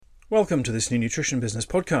Welcome to this new Nutrition Business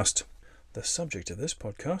podcast. The subject of this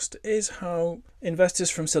podcast is how investors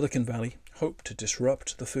from Silicon Valley hope to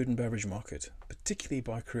disrupt the food and beverage market, particularly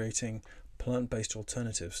by creating plant-based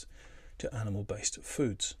alternatives to animal-based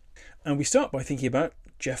foods. And we start by thinking about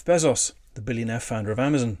Jeff Bezos, the billionaire founder of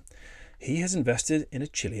Amazon. He has invested in a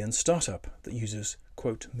Chilean startup that uses,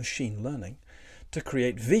 quote, machine learning to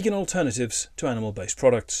create vegan alternatives to animal-based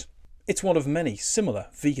products. It's one of many similar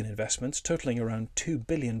vegan investments totaling around $2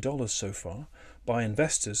 billion so far by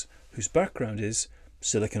investors whose background is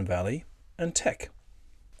Silicon Valley and tech.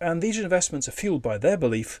 And these investments are fueled by their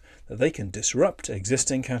belief that they can disrupt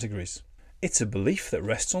existing categories. It's a belief that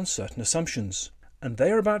rests on certain assumptions, and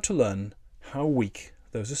they are about to learn how weak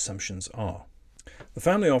those assumptions are. The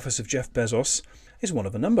family office of Jeff Bezos is one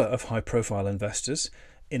of a number of high-profile investors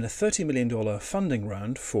in a $30 million funding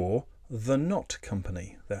round for The Knot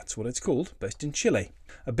Company, that's what it's called, based in Chile.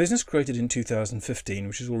 A business created in 2015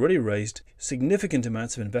 which has already raised significant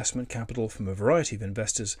amounts of investment capital from a variety of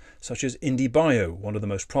investors such as IndieBio, one of the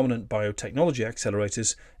most prominent biotechnology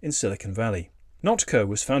accelerators in Silicon Valley. Notco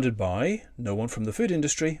was founded by no one from the food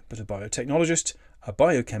industry but a biotechnologist, a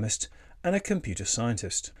biochemist and a computer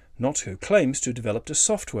scientist. Notco claims to have developed a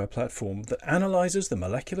software platform that analyzes the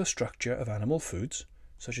molecular structure of animal foods,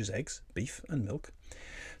 such as eggs, beef and milk,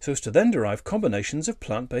 so as to then derive combinations of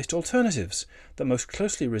plant-based alternatives that most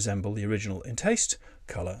closely resemble the original in taste,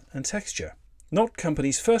 colour and texture. Knot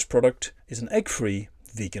Company's first product is an egg-free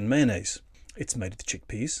vegan mayonnaise. It's made with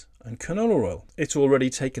chickpeas and canola oil. It's already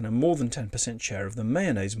taken a more than 10% share of the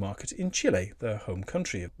mayonnaise market in Chile, their home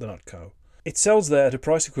country of the Notco. It sells there at a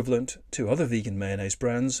price equivalent to other vegan mayonnaise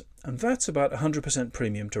brands, and that's about 100%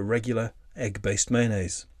 premium to regular egg-based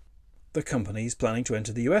mayonnaise. The company is planning to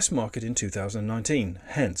enter the US market in 2019,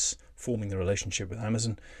 hence forming the relationship with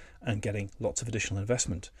Amazon and getting lots of additional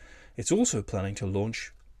investment. It's also planning to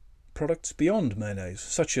launch products beyond mayonnaise,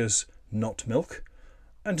 such as Knot milk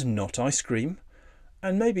and Knot ice cream,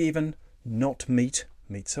 and maybe even Knot meat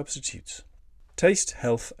substitutes. Taste,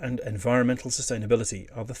 health and environmental sustainability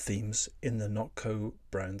are the themes in the Notco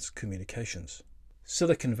brand's communications.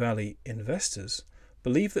 Silicon Valley investors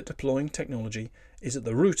believe that deploying technology is at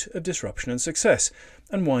the root of disruption and success.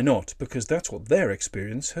 And why not? Because that's what their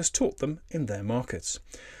experience has taught them in their markets.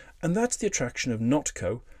 And that's the attraction of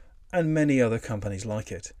Notco and many other companies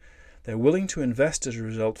like it. They're willing to invest as a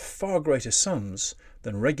result far greater sums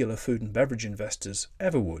than regular food and beverage investors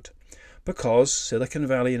ever would, because Silicon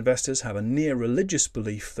Valley investors have a near religious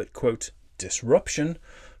belief that, quote, disruption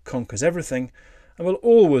conquers everything and will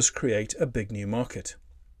always create a big new market.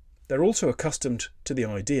 They're also accustomed to the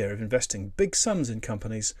idea of investing big sums in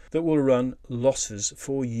companies that will run losses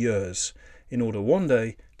for years in order one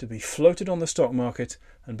day to be floated on the stock market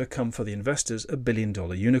and become for the investors a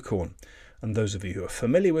billion-dollar unicorn. And those of you who are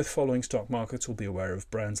familiar with following stock markets will be aware of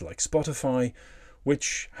brands like Spotify,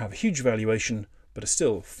 which have a huge valuation but are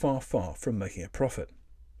still far from making a profit.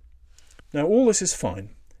 Now all this is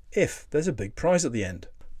fine if there's a big prize at the end.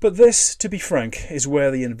 But this, to be frank, is where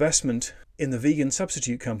the investment in the vegan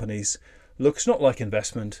substitute companies looks not like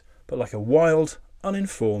investment, but like a wild,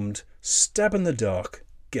 uninformed, stab-in-the-dark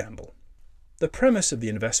gamble. The premise of the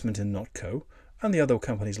investment in Notco, and the other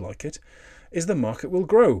companies like it, is the market will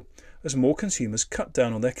grow as more consumers cut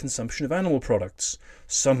down on their consumption of animal products,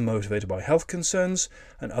 some motivated by health concerns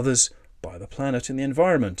and others by the planet and the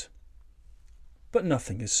environment. But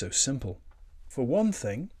nothing is so simple. For one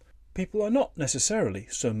thing, people are not necessarily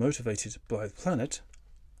so motivated by the planet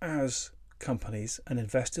as companies and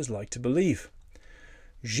investors like to believe.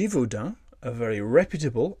 Givaudan, a very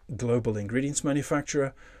reputable global ingredients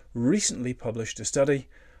manufacturer, recently published a study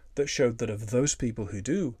that showed that of those people who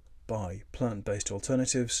do buy plant-based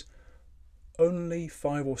alternatives, only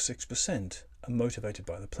 5 or 6% are motivated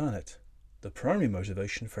by the planet. The primary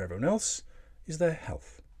motivation for everyone else is their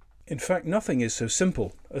health. In fact, nothing is so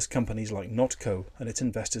simple as companies like Notco and its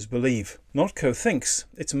investors believe. Notco thinks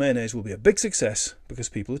its mayonnaise will be a big success because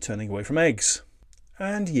people are turning away from eggs.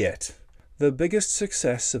 And yet, the biggest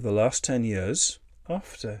success of the last 10 years,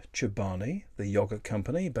 after Chobani, the yogurt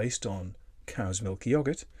company based on cow's milk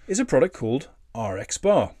yogurt, is a product called RX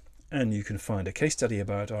Bar. And you can find a case study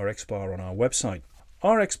about RX Bar on our website.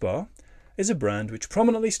 RX Bar is a brand which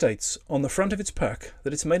prominently states on the front of its pack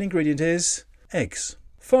that its main ingredient is eggs.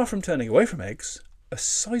 Far from turning away from eggs, a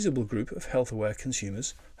sizable group of health-aware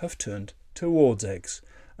consumers have turned towards eggs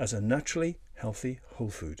as a naturally healthy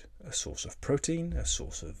whole food, a source of protein, a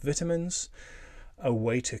source of vitamins, a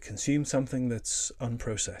way to consume something that's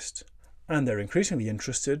unprocessed. And they're increasingly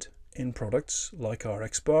interested in products like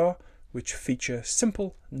RX Bar, which feature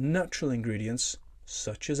simple, natural ingredients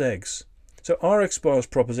such as eggs. So RxBar's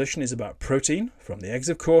proposition is about protein, from the eggs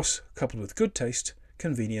of course, coupled with good taste,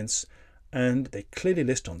 convenience, and they clearly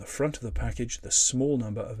list on the front of the package the small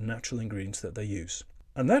number of natural ingredients that they use.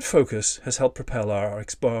 And that focus has helped propel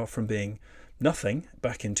RxBar from being nothing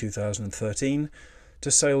back in 2013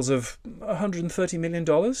 to sales of $130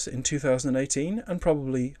 million in 2018 and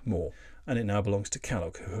probably more. And it now belongs to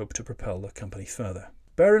Kellogg, who hope to propel the company further.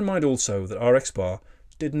 Bear in mind also that RxBar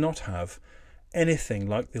did not have anything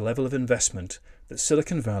like the level of investment that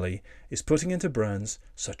Silicon Valley is putting into brands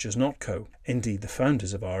such as Notco. Indeed, the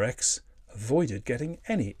founders of Rx avoided getting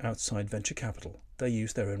any outside venture capital. They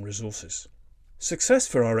used their own resources. Success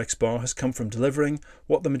for RxBar has come from delivering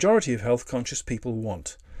what the majority of health-conscious people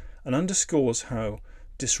want, and underscores how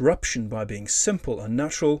disruption by being simple and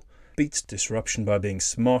natural beats disruption by being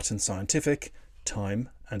smart and scientific, time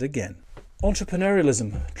and again.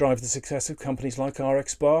 Entrepreneurialism drives the success of companies like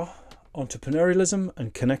RxBar. Entrepreneurialism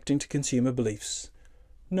and connecting to consumer beliefs,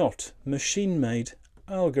 not machine-made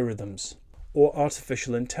algorithms or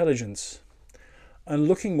artificial intelligence. And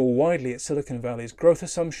looking more widely at Silicon Valley's growth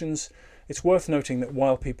assumptions, it's worth noting that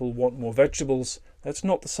while people want more vegetables, that's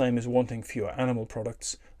not the same as wanting fewer animal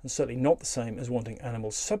products, and certainly not the same as wanting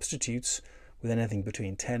animal substitutes with anything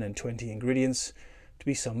between 10 and 20 ingredients to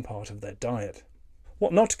be some part of their diet.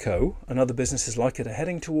 What Notco and other businesses like it are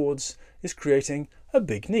heading towards is creating a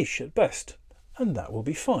big niche at best, and that will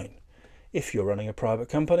be fine. If you're running a private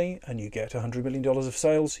company and you get $100 million of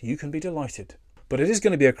sales, you can be delighted. But it is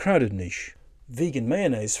going to be a crowded niche. Vegan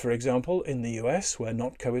mayonnaise, for example, in the US, where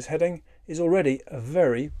Notco is heading, is already a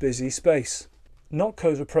very busy space.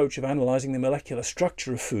 Notco's approach of analysing the molecular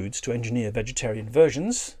structure of foods to engineer vegetarian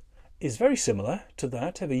versions is very similar to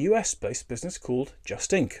that of a US-based business called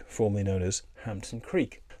Just Inc., formerly known as Hampton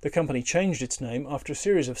Creek. The company changed its name after a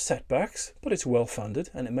series of setbacks, but it's well funded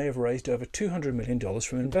and it may have raised over $200 million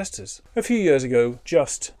from investors. A few years ago,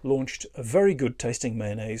 Just launched a very good tasting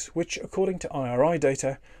mayonnaise, which according to IRI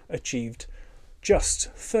data achieved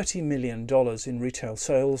just $30 million in retail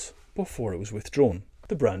sales before it was withdrawn.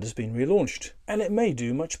 The brand has been relaunched, and it may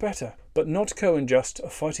do much better. But Notco and Just are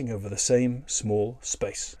fighting over the same small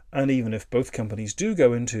space. And even if both companies do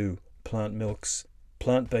go into plant milks,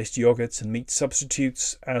 plant-based yogurts and meat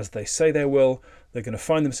substitutes, as they say they will, they're going to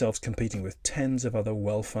find themselves competing with tens of other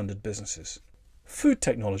well-funded businesses. Food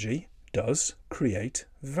technology does create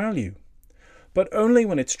value, but only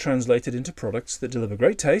when it's translated into products that deliver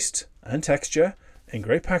great taste and texture in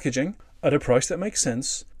great packaging at a price that makes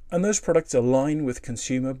sense, and those products align with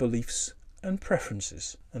consumer beliefs and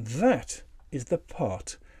preferences. And that is the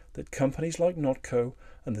part that companies like Notco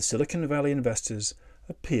and the Silicon Valley investors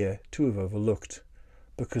appear to have overlooked,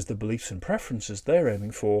 because the beliefs and preferences they're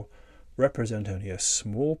aiming for represent only a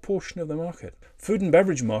small portion of the market. Food and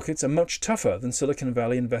beverage markets are much tougher than Silicon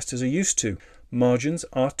Valley investors are used to. Margins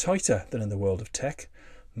are tighter than in the world of tech.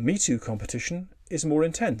 Me Too competition is more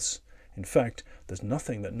intense. In fact, there's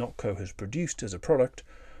nothing that Notco has produced as a product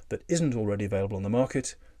that isn't already available on the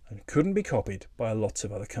market and couldn't be copied by lots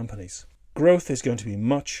of other companies. Growth is going to be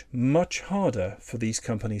much, much harder for these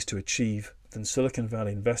companies to achieve than Silicon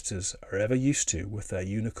Valley investors are ever used to with their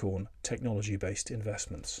unicorn technology-based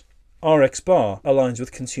investments. RxBar aligns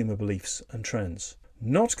with consumer beliefs and trends.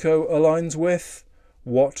 Notco aligns with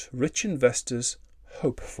what rich investors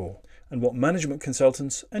hope for and what management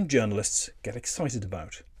consultants and journalists get excited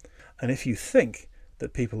about. And if you think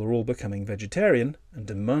that people are all becoming vegetarian and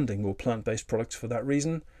demanding more plant-based products for that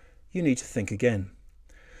reason, you need to think again.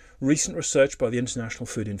 Recent research by the International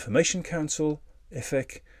Food Information Council,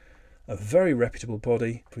 IFIC, a very reputable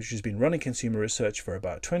body which has been running consumer research for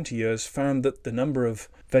about 20 years, found that the number of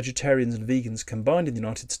vegetarians and vegans combined in the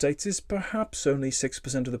United States is perhaps only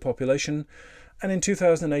 6% of the population, and in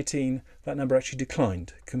 2018 that number actually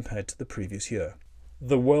declined compared to the previous year.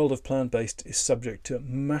 The world of plant-based is subject to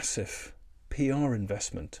massive PR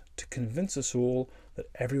investment to convince us all that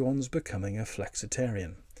everyone's becoming a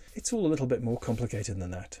flexitarian. It's all a little bit more complicated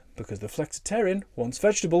than that, because the flexitarian wants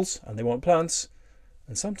vegetables and they want plants,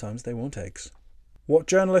 and sometimes they want eggs. What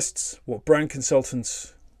journalists, what brand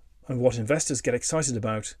consultants, and what investors get excited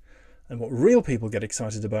about, and what real people get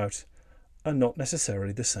excited about, are not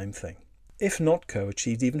necessarily the same thing. If Notco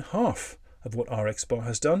achieved even half of what RxBar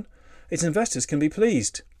has done, its investors can be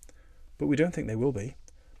pleased. But we don't think they will be,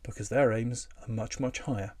 because their aims are much, much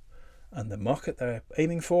higher, and the market they're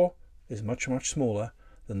aiming for is much, much smaller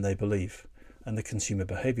than they believe, and the consumer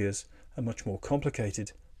behaviours are much more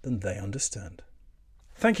complicated than they understand.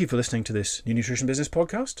 Thank you for listening to this New Nutrition Business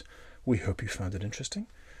podcast. We hope you found it interesting.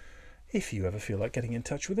 If you ever feel like getting in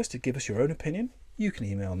touch with us to give us your own opinion, you can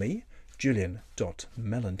email me,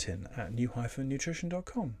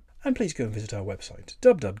 julian.melantin@new-nutrition.com. And please go and visit our website,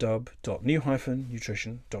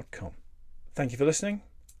 www.new-nutrition.com. Thank you for listening,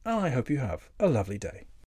 and I hope you have a lovely day.